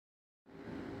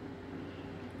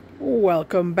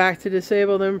Welcome back to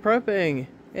Disabled and Prepping,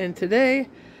 and today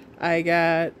I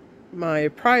got my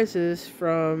prizes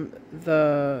from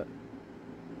I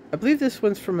believe this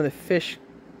one's from the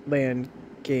Fishland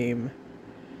game,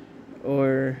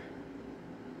 or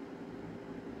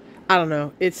I don't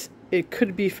know, it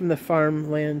could be from the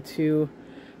Farmland too.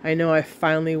 I know I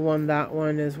finally won that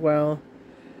one as well.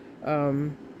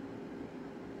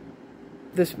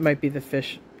 This might be the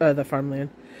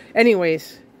Farmland.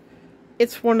 Anyways,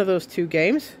 it's one of those two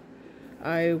games.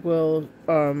 I will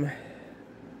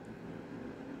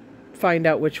find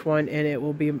out which one, and it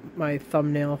will be my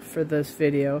thumbnail for this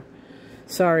video.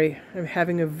 Sorry, I'm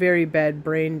having a very bad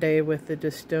brain day with the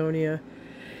dystonia.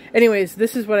 Anyways,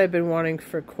 this is what I've been wanting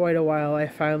for quite a while. I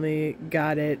finally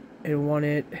got it and won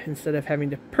it instead of having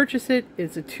to purchase it.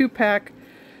 It's a 2-pack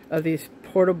of these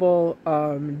portable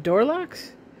door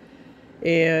locks.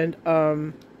 And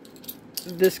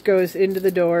this goes into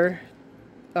the door.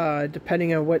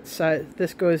 Depending on what size,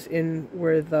 this goes in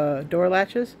where the door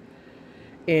latches,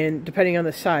 and depending on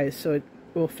the size, so it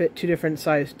will fit 2 different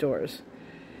size doors.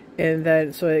 And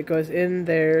then, so it goes in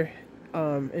there,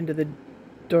 into the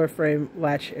door frame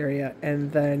latch area,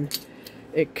 and then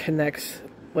it connects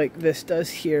like this does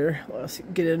here. Let's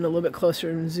get in a little bit closer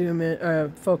and zoom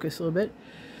in, focus a little bit.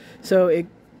 So it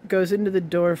goes into the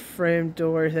door frame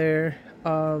door there,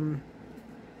 and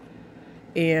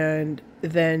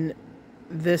then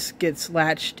this gets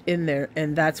latched in there,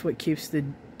 and that's what keeps the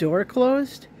door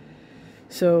closed.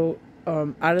 So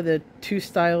out of the 2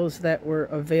 styles that were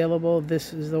available,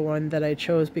 this is the one that I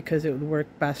chose because it would work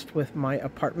best with my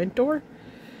apartment door.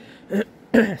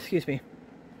 Excuse me.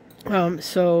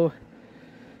 So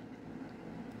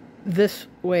this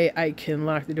way I can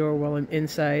lock the door while I'm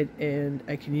inside, and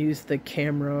I can use the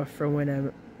camera for when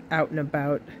I'm out and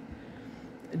about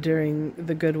during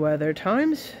the good weather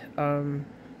times.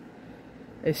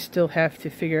 I still have to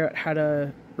figure out how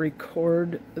to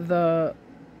record the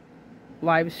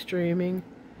live streaming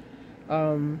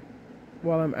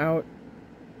while I'm out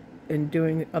and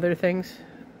doing other things.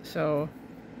 So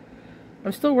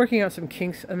I'm still working out some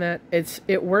kinks on that.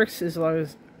 It works as long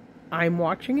as I'm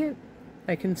watching it.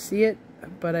 I can see it,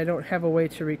 but I don't have a way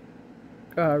to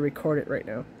record it right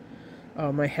now.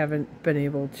 I haven't been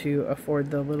able to afford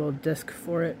the little disc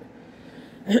for it.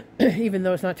 Even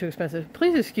though it's not too expensive.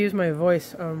 Please excuse my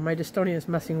voice. My dystonia is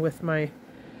messing with my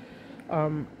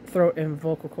throat and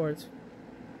vocal cords.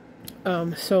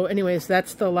 So anyways,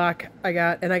 that's the lock I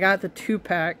got. And I got the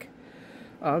 2-pack.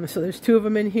 So there's 2 of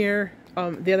them in here.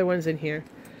 The other one's in here.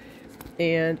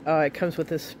 And it comes with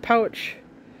this pouch.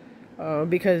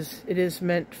 Because it is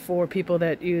meant for people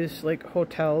that use like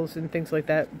hotels and things like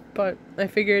that. But I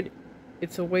figured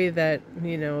it's a way that,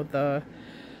 you know, the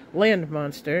land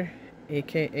monster,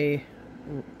 aka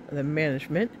the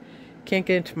management, can't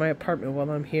get into my apartment while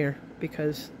I'm here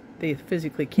because they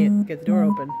physically can't get the door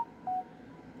open.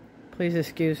 Please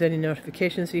excuse any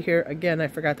notifications you hear. Again, I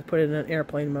forgot to put it in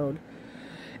airplane mode.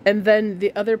 And then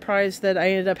the other prize that I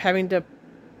ended up having to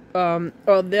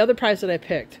the other prize that I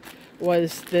picked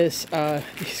was this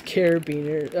these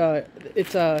carabiner.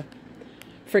 It's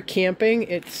for camping.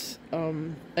 It's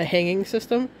a hanging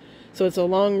system, so it's a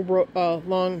long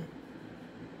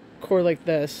cord like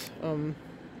this. I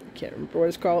can't remember what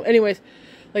it's called. Anyways,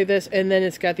 like this, and then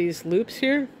it's got these loops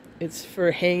here. It's for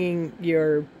hanging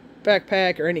your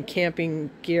backpack or any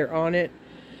camping gear on it,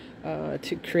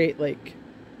 to create like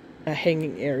a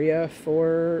hanging area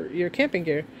for your camping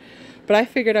gear. But I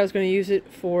figured I was going to use it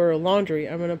for laundry.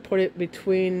 I'm going to put it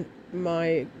between in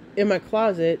my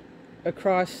closet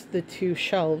across the 2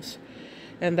 shelves.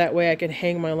 And that way I can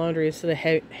hang my laundry instead of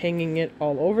hanging it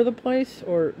all over the place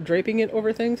or draping it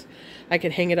over things. I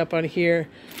can hang it up on here.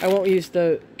 I won't use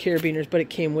the carabiners, but it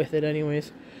came with it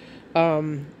anyways.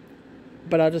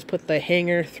 But I'll just put the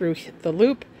hanger through the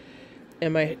loop,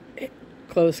 and my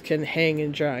clothes can hang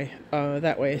and dry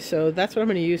that way. So that's what I'm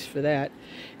going to use for that.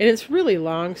 And it's really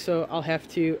long, so I'll have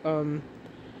to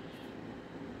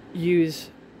use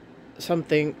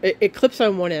something. It clips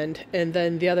on one end, and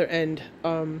then the other end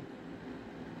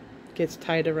gets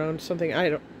tied around something. I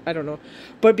don't know.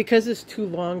 But because it's too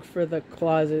long for the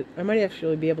closet, I might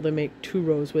actually be able to make 2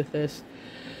 rows with this.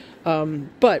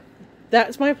 But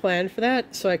that's my plan for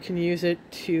that, so I can use it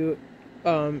to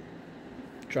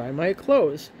dry my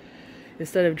clothes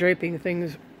instead of draping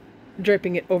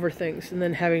it over things and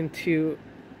then having to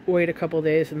wait a couple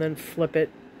days and then flip it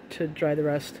to dry the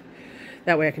rest.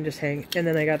 That way I can just hang. And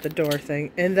then I got the door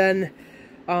thing. And then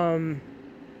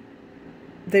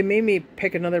they made me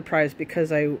pick another prize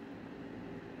because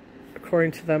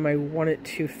according to them, I won it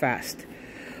too fast.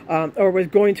 Or was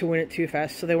going to win it too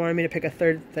fast, so they wanted me to pick a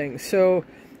third thing. So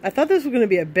I thought this was going to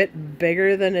be a bit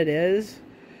bigger than it is.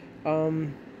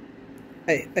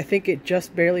 I think it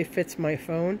just barely fits my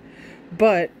phone,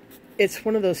 but it's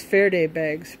one of those Faraday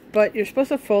bags. But you're supposed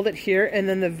to fold it here, and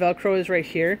then the Velcro is right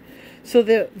here. So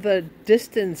the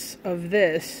distance of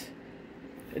this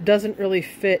doesn't really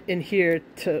fit in here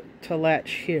to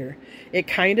latch here. It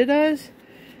kind of does,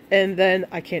 and then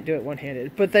I can't do it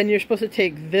one-handed. But then you're supposed to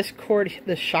take this cord,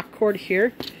 the shock cord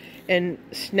here, and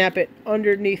snap it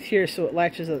underneath here so it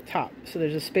latches at the top. So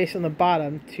there's a space on the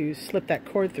bottom to slip that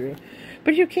cord through.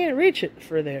 But you can't reach it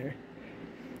for there.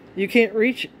 You can't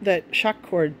reach that shock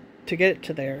cord to get it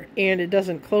to there, and it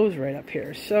doesn't close right up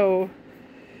here. So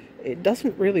it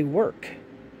doesn't really work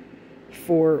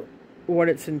for what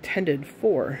it's intended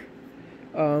for.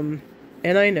 And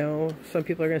I know some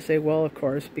people are going to say, well, of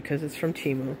course, because it's from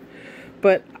Temu.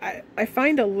 But I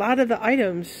find a lot of the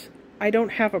items I don't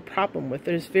have a problem with.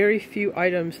 There's very few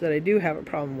items that I do have a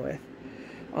problem with.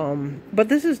 But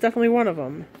this is definitely one of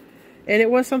them. And it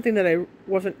was something that I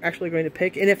wasn't actually going to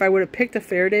pick. And if I would have picked a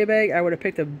Faraday bag, I would have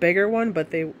picked a bigger one,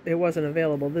 but it wasn't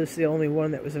available. This is the only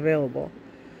one that was available.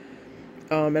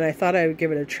 And I thought I would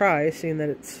give it a try, seeing that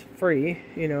it's free.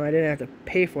 You know, I didn't have to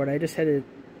pay for it. I just had to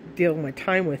deal my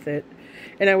time with it.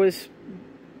 And I was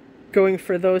going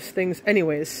for those things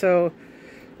anyways. So,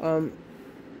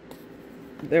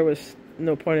 there was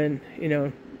no point in, you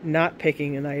know, not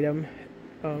picking an item.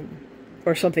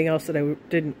 Or something else that I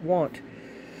didn't want.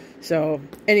 So,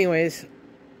 anyways,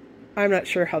 I'm not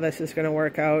sure how this is going to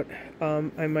work out.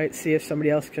 I might see if somebody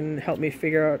else can help me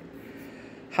figure out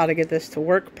how to get this to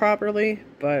work properly,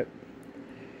 but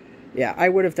yeah, I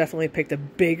would have definitely picked a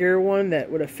bigger one that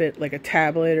would have fit like a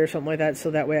tablet or something like that,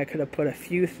 so that way I could have put a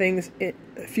few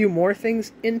more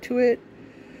things into it,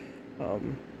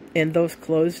 and those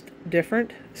closed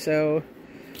different. So,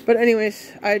 but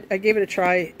anyways, I gave it a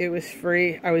try. It was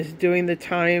free. I was doing the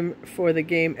time for the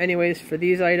game anyways for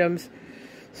these items,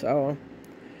 so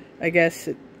I guess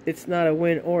it's not a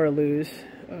win or a lose,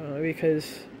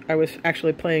 because I was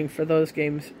actually playing for those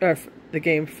games, or the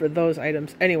game for those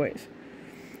items anyways.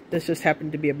 This just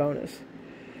happened to be a bonus.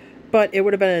 But it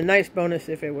would have been a nice bonus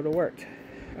if it would have worked.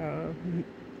 And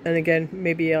again,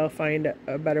 maybe I'll find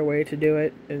a better way to do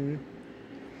it. And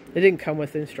it didn't come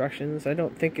with instructions. I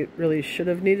don't think it really should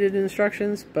have needed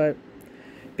instructions, but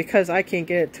because I can't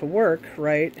get it to work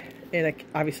right, and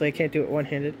obviously I can't do it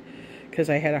one-handed, because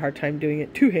I had a hard time doing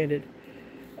it two-handed,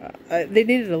 they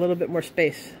needed a little bit more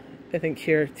space, I think,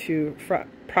 here to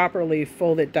properly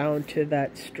fold it down to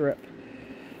that strip.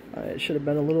 It should have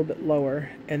been a little bit lower,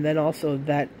 and then also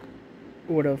that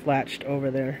would have latched over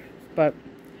there. But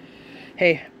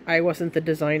hey, I wasn't the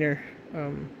designer.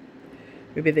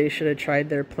 Maybe they should have tried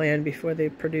their plan before they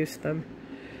produced them.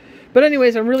 But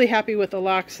anyways, I'm really happy with the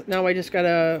locks. Now I just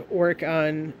gotta work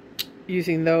on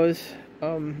using those,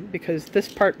 because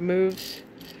this part moves,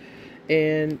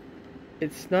 and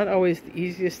it's not always the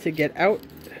easiest to get out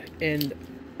and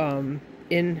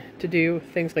in to do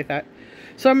things like that.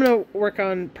 So I'm going to work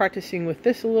on practicing with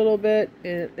this a little bit,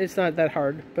 and it's not that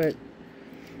hard, but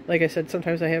like I said,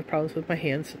 sometimes I have problems with my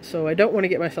hands, so I don't want to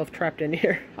get myself trapped in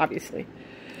here, obviously.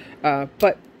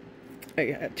 But I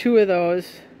got 2 of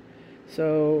those,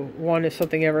 so one if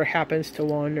something ever happens to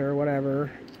one or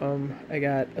whatever, I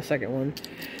got a second one.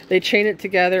 They chain it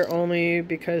together only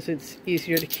because it's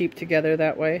easier to keep together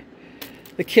that way.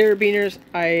 The carabiners,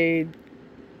 I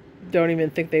don't even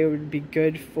think they would be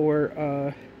good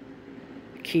for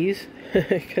keys,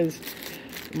 because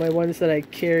my ones that I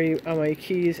carry on my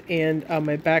keys and on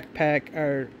my backpack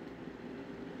are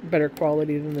better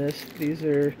quality than this. These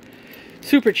are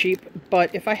super cheap,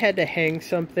 but if I had to hang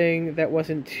something that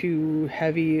wasn't too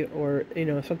heavy, or, you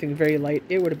know, something very light,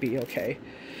 it would be okay.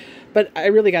 But I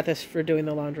really got this for doing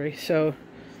the laundry, so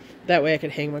that way I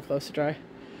could hang my clothes to dry.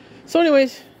 So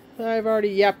anyways, I've already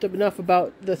yapped up enough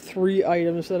about the 3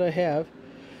 items that I have.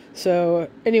 So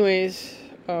anyways,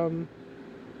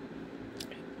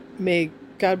 may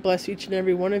God bless each and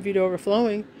every one of you to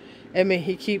overflowing, and may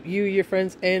He keep you, your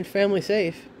friends, and family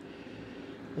safe.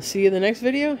 We'll see you in the next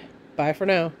video. Bye for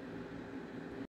now.